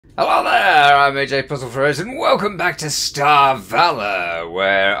Hello there, I'm Puzzleferret, and welcome back to Star Valor,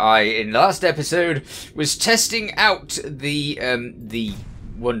 where I, in last episode, was testing out the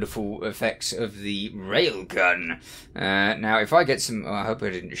wonderful effects of the railgun. Now, if I get some... Oh, I hope I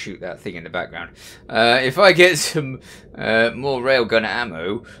didn't shoot that thing in the background. If I get some more railgun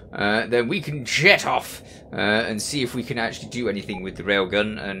ammo, then we can jet off and see if we can actually do anything with the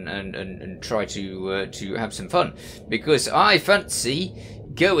railgun and try to have some fun. Because I fancy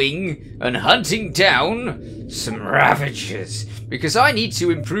going and hunting down some Ravagers, because I need to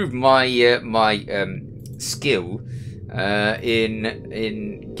improve my skill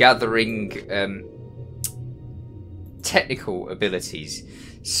in gathering technical abilities.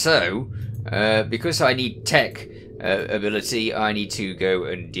 So because I need tech ability, I need to go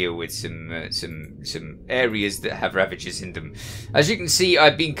and deal with some areas that have Ravagers in them. As you can see,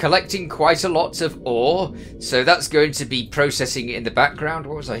 I've been collecting quite a lot of ore, so that's going to be processing it in the background.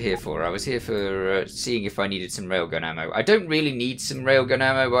 What was I here for? I was here for seeing if I needed some railgun ammo. I don't really need some railgun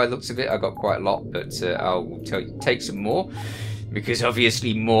ammo by the looks of it. I got quite a lot, but I'll take some more, because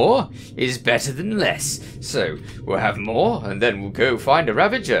obviously more is better than less. So we'll have more, and then we'll go find a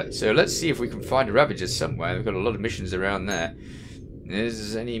Ravager. So let's see if we can find a Ravager somewhere. We've got a lot of missions around there.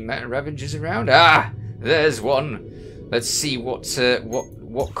 Is any Ravagers around? Ah, there's one. Let's see what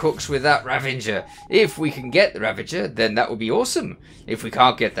cooks with that Ravager. If we can get the Ravager, then that would be awesome. If we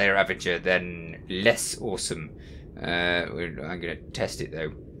can't get the Ravager, then less awesome. I'm going to test it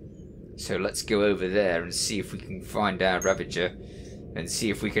though. So let's go over there and see if we can find our Ravager and see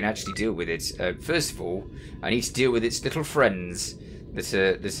if we can actually deal with it. First of all, I need to deal with its little friends that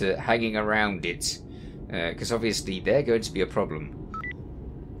are hanging around it, because obviously they're going to be a problem.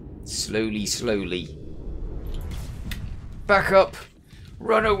 Slowly, slowly. Back up!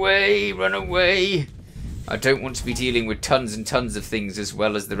 Run away! Run away! I don't want to be dealing with tons and tons of things as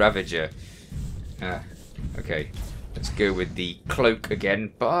well as the Ravager. Okay. Let's go with the cloak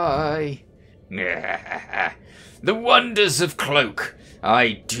again. Bye! The wonders of cloak!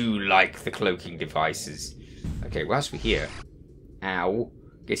 I do like the cloaking devices. Okay, whilst we're here... Ow.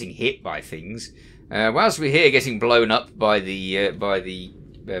 Getting hit by things. Whilst we're here getting blown up by the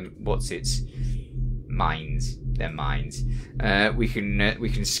what's it? Mines. They're mines. We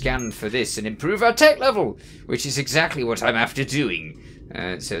can scan for this and improve our tech level, which is exactly what I'm after doing.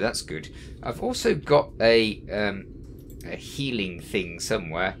 So that's good. I've also got a healing thing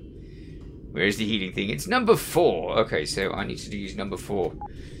somewhere. Where is the healing thing? It's number 4. Okay, so I need to use number 4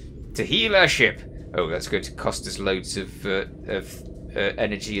 to heal our ship. Oh, that's going to cost us loads of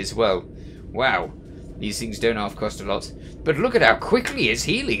energy as well. Wow, these things don't half cost a lot. But look at how quickly it's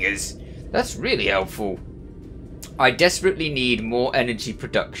healing us. That's really helpful. I desperately need more energy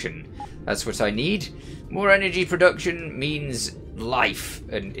production. That's what I need. More energy production means life,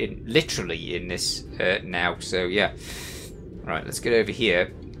 and literally in this now. So yeah. Right, let's get over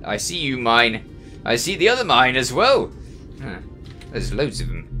here. I see you, mine. I see the other mine as well. There's loads of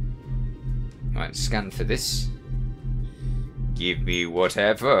them. Right, scan for this. Give me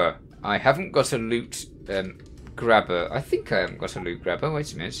whatever. I haven't got a loot grabber. I think I haven't got a loot grabber.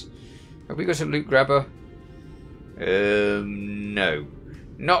 Wait a minute. Have we got a loot grabber? No.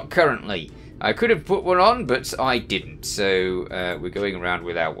 Not currently. I could have put one on, but I didn't. So we're going around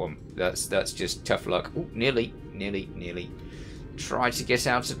without one. That's just tough luck. Ooh, nearly. Try to get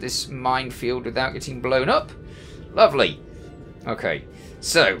out of this minefield without getting blown up. Lovely. Okay,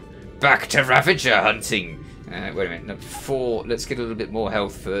 so back to Ravager hunting. Wait a minute, no, 4. Let's get a little bit more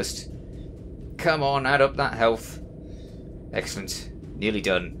health first. Come on, add up that health. Excellent. Nearly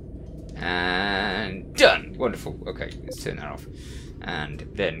done. And done. Wonderful. Okay, let's turn that off. And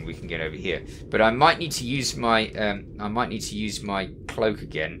then we can get over here. But I might need to use my cloak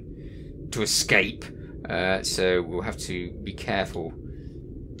again to escape. So we'll have to be careful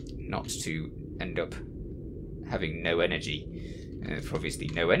not to end up having no energy. For obviously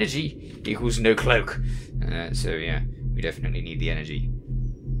no energy equals no cloak. So yeah, we definitely need the energy.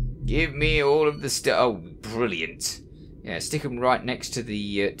 Give me all of the stuff. Oh, brilliant! Yeah, stick them right next to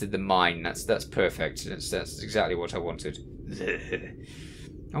the mine. That's perfect. That's exactly what I wanted.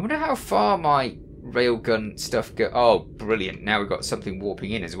 I wonder how far my railgun stuff go. Oh, brilliant! Now we've got something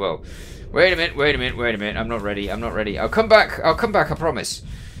warping in as well. Wait a minute. I'm not ready. I'll come back, I promise.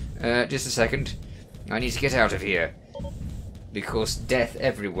 Just a second. I need to get out of here. Because death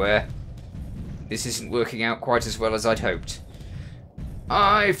everywhere. This isn't working out quite as well as I'd hoped.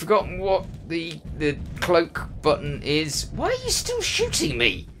 I've forgotten what the cloak button is. Why are you still shooting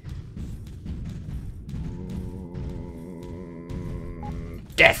me?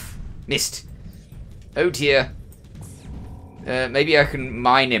 Death. Missed. Oh dear. Maybe I can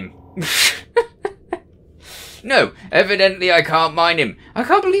mine him. No, evidently I can't mine him. I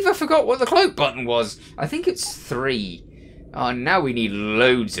can't believe I forgot what the cloak button was. I think it's 3. Oh, now we need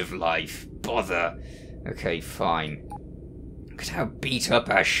loads of life. Bother. Okay, fine. Look at how beat up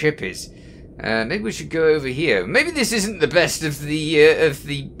our ship is. Maybe we should go over here. Maybe this isn't the best of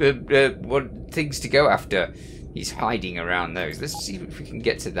the what things to go after. He's hiding around those. Let's see if we can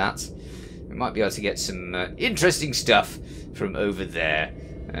get to that. We might be able to get some interesting stuff from over there.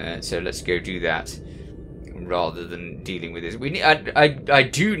 So let's go do that rather than dealing with this. We need. I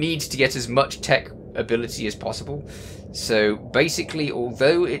do need to get as much tech ability as possible. So basically,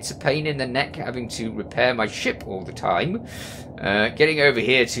 although it's a pain in the neck having to repair my ship all the time, getting over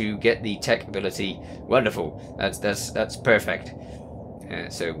here to get the tech ability, wonderful. That's perfect.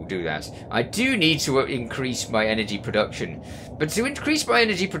 So we'll do that. I do need to increase my energy production, but to increase my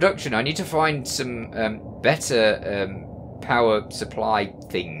energy production, I need to find some better power supply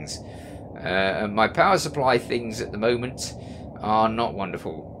things. My power supply things at the moment are not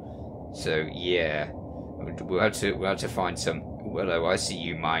wonderful. So yeah, we'll have to find some. Hello, I see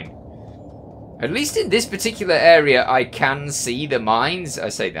you, mine. At least in this particular area, I can see the mines. I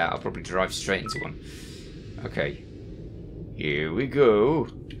say that, I'll probably drive straight into one. Okay, here we go.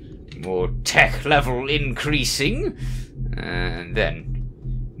 More tech level increasing, and then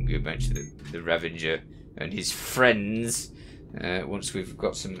we'll go back to the Ravager and his friends. Once we've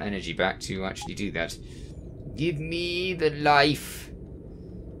got some energy back to actually do that. Give me the life.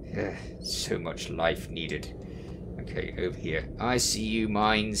 So much life needed. Okay, over here. I see you,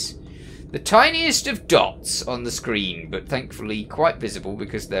 mines. The tiniest of dots on the screen, but thankfully quite visible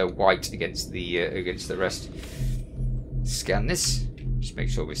because they're white against the rest. Scan this. Just make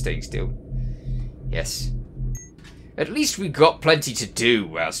sure we're staying still. Yes. At least we've got plenty to do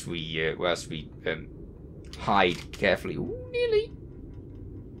whilst we hide carefully. Ooh, nearly.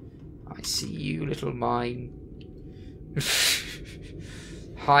 I see you, little mine.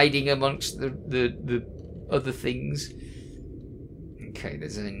 Hiding amongst the other things. Okay,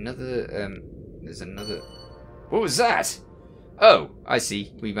 there's another. What was that? Oh, I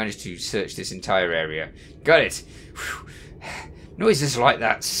see. We managed to search this entire area. Got it. Whew. Noises like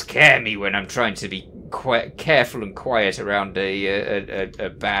that scare me when I'm trying to be quite careful and quiet around a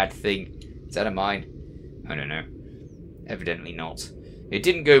bad thing. Is that a mine? I don't know. Evidently not. It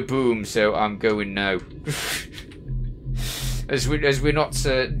didn't go boom, so I'm going no. As we're not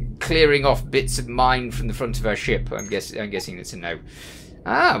clearing off bits of mine from the front of our ship, I'm guessing it's a no.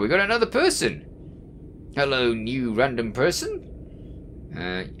 Ah, we got another person. Hello, new random person.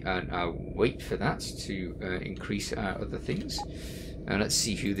 And I'll wait for that to increase our other things. Let's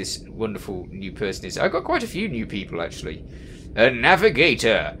see who this wonderful new person is. I've got quite a few new people actually. A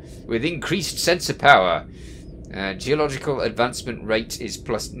navigator with increased sensor power. Geological advancement rate is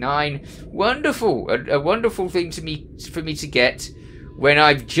 +9. Wonderful! A wonderful thing for me to get when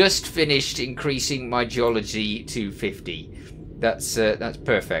I've just finished increasing my geology to 50. That's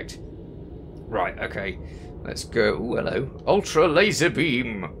perfect. Right, okay. Let's go. Ooh, hello. Ultra laser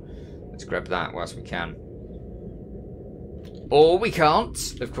beam. Let's grab that whilst we can. Or we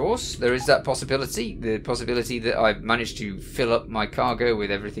can't, of course. There is that possibility. The possibility that I've managed to fill up my cargo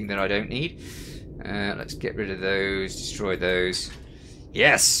with everything that I don't need. Let's get rid of those, destroy those.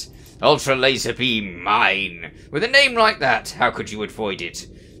 Yes! Ultra laser beam mine! With a name like that, how could you avoid it?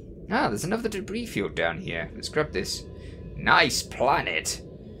 Ah, there's another debris field down here. Let's grab this. Nice planet.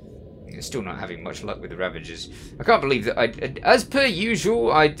 You're still not having much luck with the Ravagers. I can't believe that as per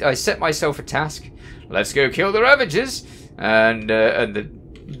usual, I set myself a task. Let's go kill the Ravagers! And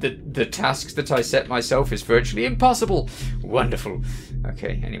the tasks that I set myself is virtually impossible. Wonderful.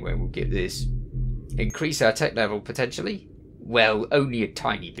 Okay, anyway, we'll get this. Increase our tech level, potentially. Well, only a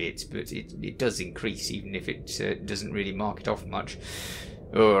tiny bit, but it does increase, even if it doesn't really mark it off much.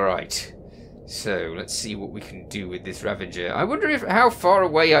 Alright. So, let's see what we can do with this Ravager. I wonder how far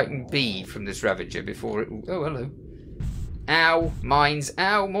away I can be from this Ravager before it... Oh, hello. Ow. Mines.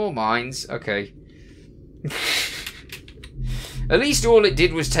 Ow, more mines. Okay. At least all it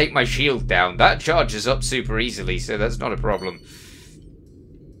did was take my shield down. That charges up super easily, so that's not a problem.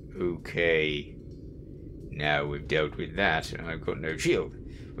 Okay. Now we've dealt with that, and I've got no shield,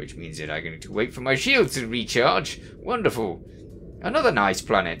 which means that I'm going to wait for my shield to recharge. Wonderful. Another nice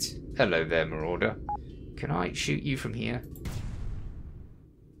planet. Hello there, Marauder. Can I shoot you from here?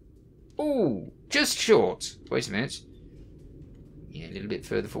 Ooh, just short. Wait a minute. Yeah, a little bit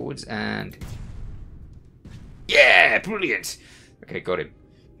further forwards, and... Yeah, brilliant. Okay, got him.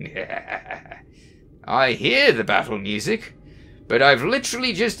 I hear the battle music, But I've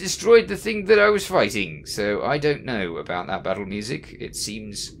literally just destroyed the thing that I was fighting, so I don't know about that battle music. It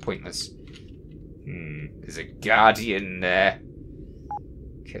seems pointless. There's a guardian there.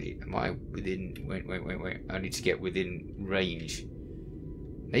 Okay, am I within... Wait. I need to get within range.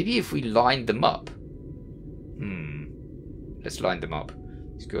 Maybe if we lined them up. Let's line them up.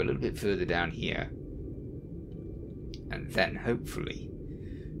 Let's go a little bit further down here. And then, hopefully,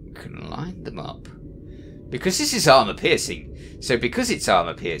 we can line them up. Because this is armor piercing. So because it's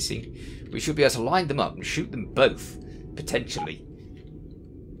armor piercing, we should be able to line them up and shoot them both. Potentially.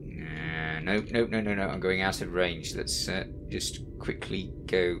 No. I'm going out of range. Let's just quickly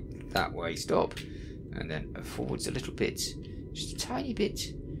go that way. Stop. And then forwards a little bit. Just a tiny bit.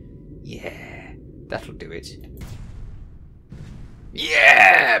 Yeah. That'll do it.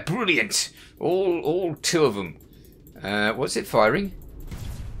 Yeah! Brilliant! All two of them. What's it firing?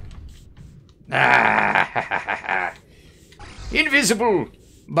 Ah! Invisible!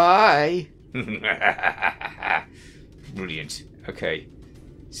 Bye! Brilliant. Okay.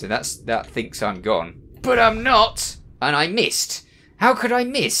 So that thinks I'm gone. But I'm not! And I missed. How could I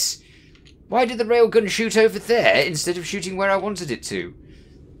miss? Why did the railgun shoot over there instead of shooting where I wanted it to?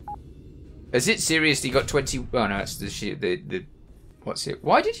 Has it seriously got 20... Oh no, that's the what's it?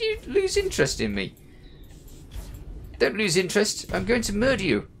 Why did you lose interest in me? Don't lose interest. I'm going to murder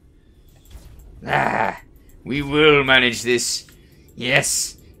you. Ah! We will manage this.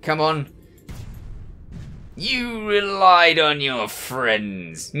 Yes. Come on. You relied on your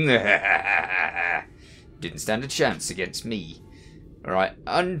friends. Didn't stand a chance against me. Alright,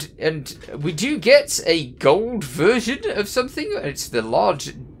 and we do get a gold version of something. It's the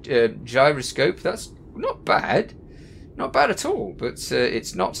large gyroscope. That's not bad. Not bad at all, but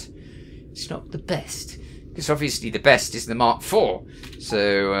it's not the best. Because obviously the best is the Mark IV.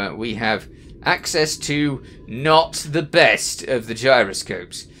 So we have access to not the best of the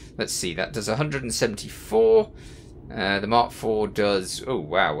gyroscopes. Let's see, that does 174. The Mark IV does... Oh,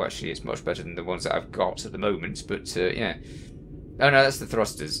 wow, actually it's much better than the ones that I've got at the moment. But, yeah. Oh, no, that's the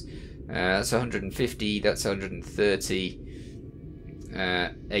thrusters. That's 150, that's 130,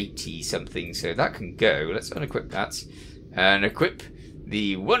 80 something. So that can go. Let's unequip that. And equip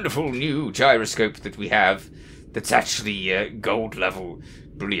the wonderful new gyroscope that we have. That's actually gold level.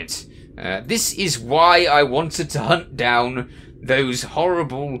 Brilliant. This is why I wanted to hunt down those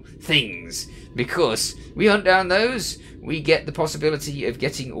horrible things, because we hunt down those, we get the possibility of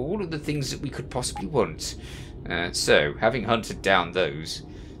getting all of the things that we could possibly want. So, having hunted down those,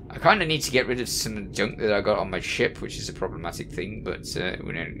 I kind of need to get rid of some junk that I got on my ship, which is a problematic thing, but still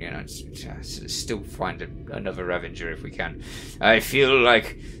find another Ravager if we can. I feel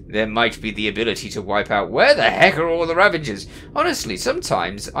like there might be the ability to wipe out... Where the heck are all the Ravagers? Honestly,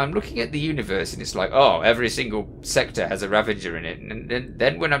 sometimes I'm looking at the universe and it's like, oh, every single sector has a Ravager in it. And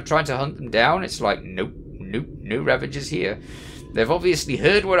then when I'm trying to hunt them down, it's like, nope, no Ravagers here. They've obviously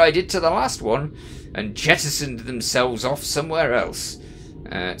heard what I did to the last one and jettisoned themselves off somewhere else.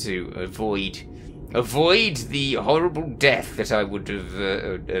 To avoid the horrible death that I would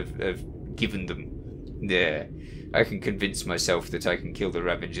have given them. There, I can convince myself that I can kill the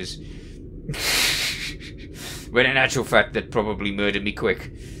Ravagers. When in actual fact, they'd probably murder me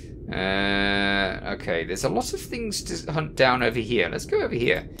quick. Okay, there's a lot of things to hunt down over here. Let's go over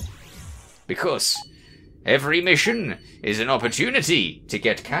here. Because every mission is an opportunity to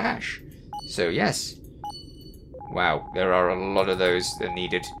get cash. So yes. Wow, there are a lot of those that are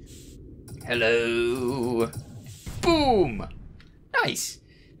needed. Hello. Boom. Nice.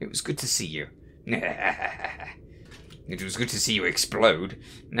 It was good to see you. It was good to see you explode.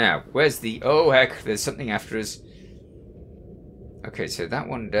 Now, where's the... Oh, heck, there's something after us. Okay, so that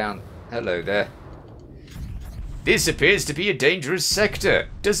one down... Hello there. This appears to be a dangerous sector,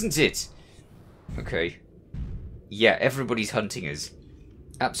 doesn't it? Okay. Yeah, everybody's hunting us.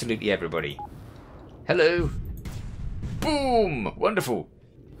 Absolutely everybody. Hello. Boom! Wonderful.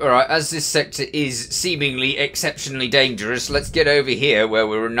 Alright, as this sector is seemingly exceptionally dangerous, let's get over here where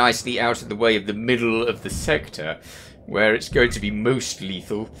we're nicely out of the way of the middle of the sector, where it's going to be most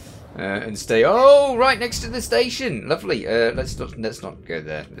lethal, and stay... Oh, right next to the station! Lovely. Let's not go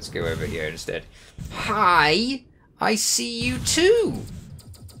there. Let's go over here instead. Hi! I see you too!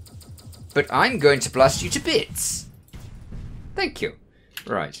 But I'm going to blast you to bits. Thank you.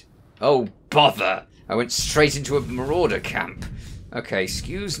 Right. Oh, bother! I went straight into a marauder camp. Okay,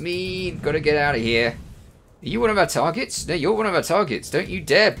 excuse me. Gotta get out of here. Are you one of our targets? No, you're one of our targets. Don't you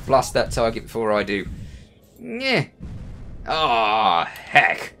dare blast that target before I do. Yeah. Ah,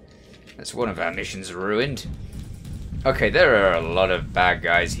 heck. That's one of our missions ruined. Okay, there are a lot of bad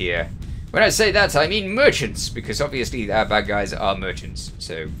guys here. When I say that, I mean merchants, because obviously our bad guys are merchants.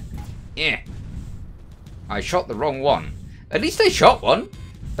 So, yeah. I shot the wrong one. At least I shot one.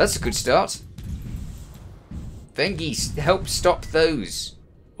 That's a good start. Vengi, help stop those.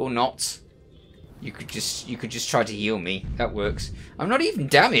 Or not. You could just try to heal me. That works. I'm not even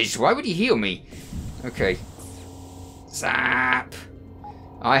damaged. Why would he heal me? Okay. Zap.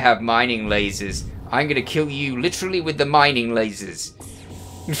 I have mining lasers. I'm going to kill you literally with the mining lasers.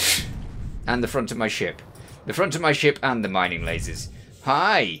 And the front of my ship. The front of my ship and the mining lasers.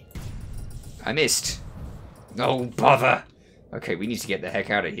 Hi. I missed. Oh, bother. Okay, we need to get the heck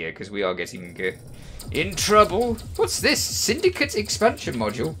out of here because we are getting in trouble. What's this? Syndicate expansion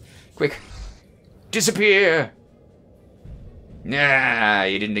module? Quick. Disappear. Nah,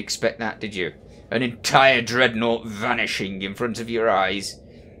 you didn't expect that, did you? An entire Dreadnaught vanishing in front of your eyes.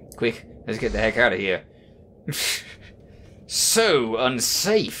 Quick, let's get the heck out of here. So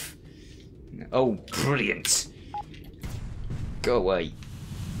unsafe. Oh, brilliant. Go away.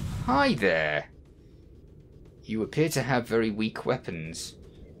 Hi there. You appear to have very weak weapons.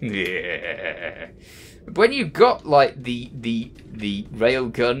 Yeah. When you got like the rail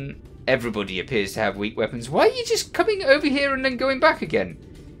gun, everybody appears to have weak weapons. Why are you just coming over here and then going back again?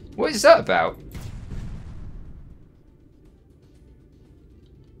 What is that about?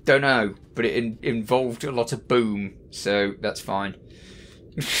 Don't know, but it involved a lot of boom, so that's fine.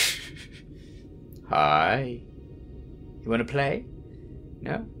 Hi. You want to play?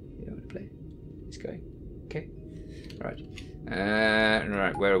 No? You don't want to play? It's going. Okay. Right.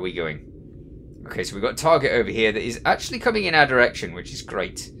 Right, where are we going? Okay, so we've got a target over here that is actually coming in our direction, which is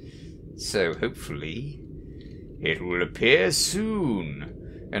great. So, hopefully, it will appear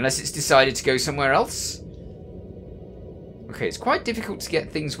soon. Unless it's decided to go somewhere else. Okay, it's quite difficult to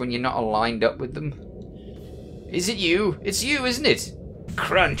get things when you're not aligned up with them. Is it you? It's you, isn't it?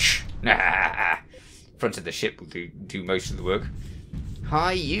 Crunch. Nah. Front of the ship will do most of the work.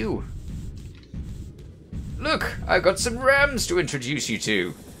 Hi, you. Look, I've got some rams to introduce you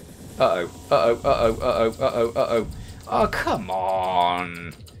to. Uh-oh, uh-oh, uh-oh, uh-oh, uh-oh, uh-oh. Oh, come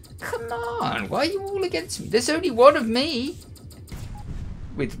on. Come on, why are you all against me? There's only one of me.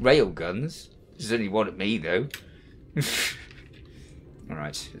 With rail guns. There's only one of me, though.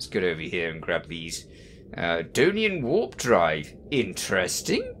 Alright, let's get over here and grab these. Ardonian warp drive.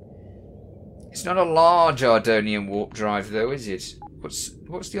 Interesting. It's not a large Ardonian warp drive, though, is it? What's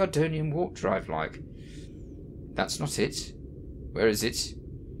the Ardonian warp drive like? That's not it. Where is it?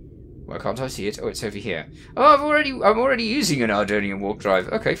 Why can't I see it? Oh, it's over here. Oh, I'm already using an Ardonian warp drive.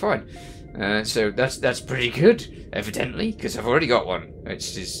 Okay, fine. So that's pretty good, evidently, because I've already got one.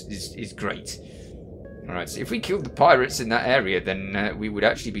 It's great. All right. So if we killed the pirates in that area, then we would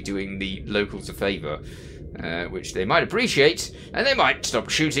actually be doing the locals a favour, which they might appreciate, and they might stop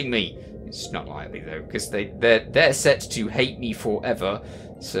shooting me. It's not likely though, because they're set to hate me forever.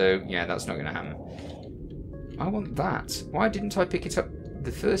 So yeah, that's not going to happen. I want that. Why didn't I pick it up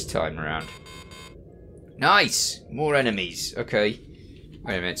the first time around? Nice! More enemies. Okay.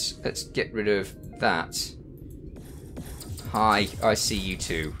 Wait a minute. Let's get rid of that. Hi, I see you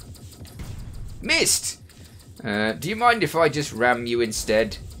too. Missed! Do you mind if I just ram you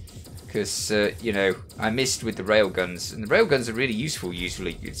instead? Because, you know, I missed with the railguns. And the railguns are really useful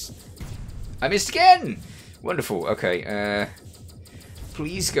usually. I missed again! Wonderful. Okay,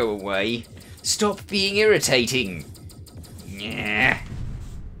 please go away. Stop being irritating. Yeah.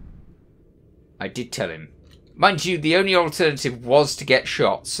 I did tell him. Mind you, the only alternative was to get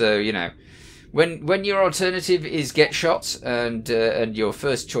shot, so, you know. When your alternative is get shot, and your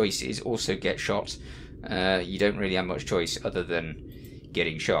first choice is also get shot, you don't really have much choice other than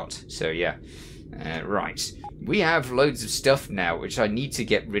getting shot. So, yeah. Right. We have loads of stuff now, which I need to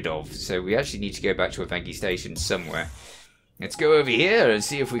get rid of, so we actually need to go back to a Vanky station somewhere. Let's go over here and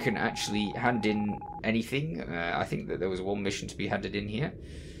see if we can actually hand in anything. I think that there was one mission to be handed in here.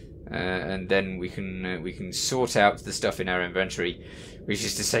 And then we can sort out the stuff in our inventory, which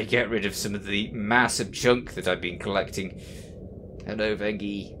is to say get rid of some of the massive junk that I've been collecting. Hello,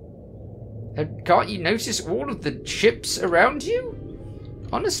 Vengi. Can't you notice all of the ships around you?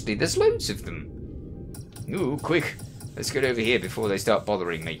 Honestly, there's loads of them. Ooh, quick. Let's get over here before they start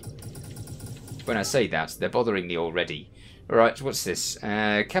bothering me. When I say that, they're bothering me already. Alright, what's this?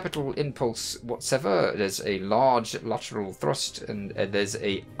 Capital impulse whatsoever. There's a large lateral thrust and there's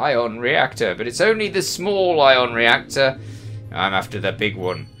a ion reactor. But it's only the small ion reactor. I'm after the big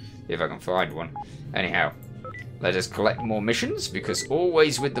one. If I can find one. Anyhow, let us collect more missions. Because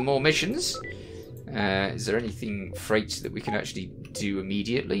always with the more missions. Is there anything freight that we can actually do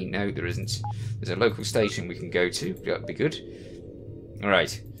immediately? No, there isn't. There's a local station we can go to. That'd be good.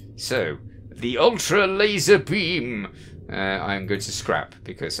 Alright. So, the ultra laser beam. I'm going to scrap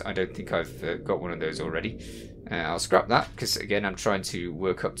because I don't think I've got one of those already. I'll scrap that because again I'm trying to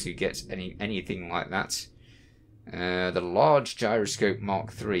work up to get anything like that. The large gyroscope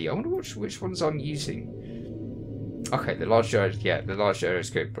Mark III. I wonder which ones I'm using. Okay, the large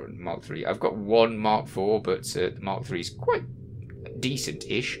gyroscope Mark III. I've got one Mark IV, but the Mark III is quite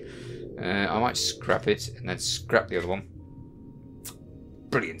decent-ish. I might scrap it and then scrap the other one.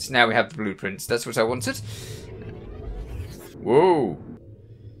 Brilliant. Now we have the blueprints. That's what I wanted. Whoa.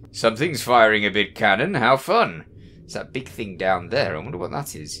 Something's firing a big cannon. How fun. It's that big thing down there. I wonder what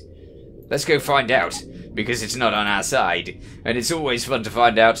that is. Let's go find out, because it's not on our side. And it's always fun to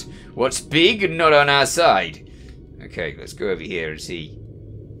find out what's big and not on our side. Okay, let's go over here and see.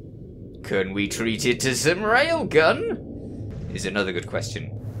 Can we treat it to some railgun? Is another good question.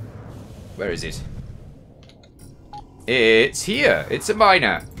 Where is it? It's here. It's a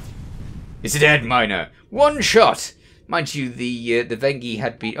miner. It's a dead miner. One shot. Mind you, the Vengi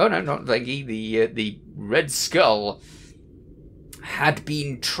had been... Oh, no, not Vengi. The Red Skull had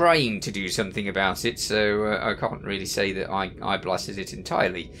been trying to do something about it, so I can't really say that I blasted it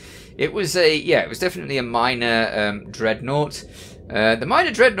entirely. It was it was definitely a minor Dreadnaught. The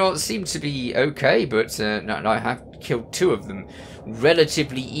minor Dreadnought seemed to be okay, but I have killed two of them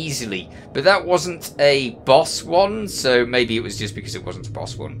relatively easily. But that wasn't a boss one, so maybe it was just because it wasn't a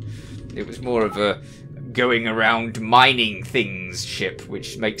boss one. It was more of a going around mining things ship,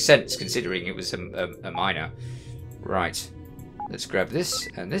 which makes sense considering it was a miner. Right. Let's grab this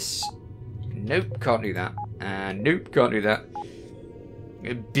and this. Nope, can't do that. And nope, can't do that.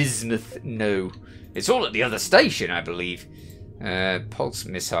 Bismuth, no. It's all at the other station, I believe. Pulse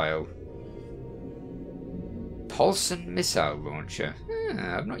missile. Pulse and missile launcher.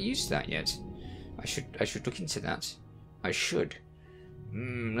 I've not used that yet. I should look into that. I should.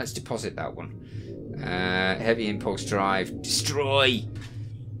 Let's deposit that one. Heavy impulse drive. Destroy!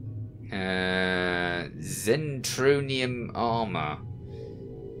 Zentronium armor.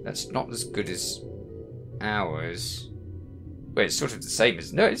 That's not as good as ours. Well, it's sort of the same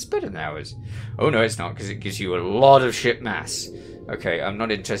as... No, it's better than ours. Oh, no, it's not, because it gives you a lot of ship mass. Okay, I'm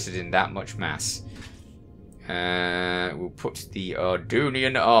not interested in that much mass. We'll put the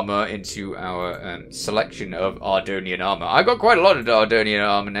Ardonian armor into our selection of Ardonian armor. I've got quite a lot of Ardonian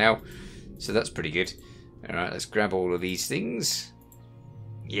armor now, so that's pretty good. Alright, let's grab all of these things.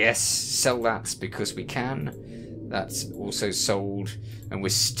 Yes, sell that because we can. That's also sold. And we're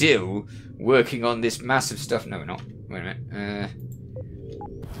still working on this massive stuff. No, we're not. Wait a minute.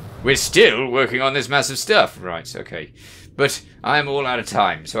 We're still working on this massive stuff. Right, okay. But I am all out of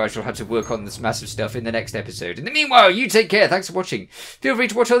time, so I shall have to work on this massive stuff in the next episode. In the meanwhile, you take care. Thanks for watching. Feel free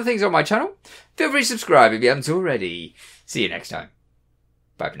to watch other things on my channel. Feel free to subscribe if you haven't already. See you next time.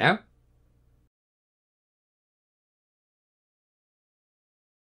 Bye for now.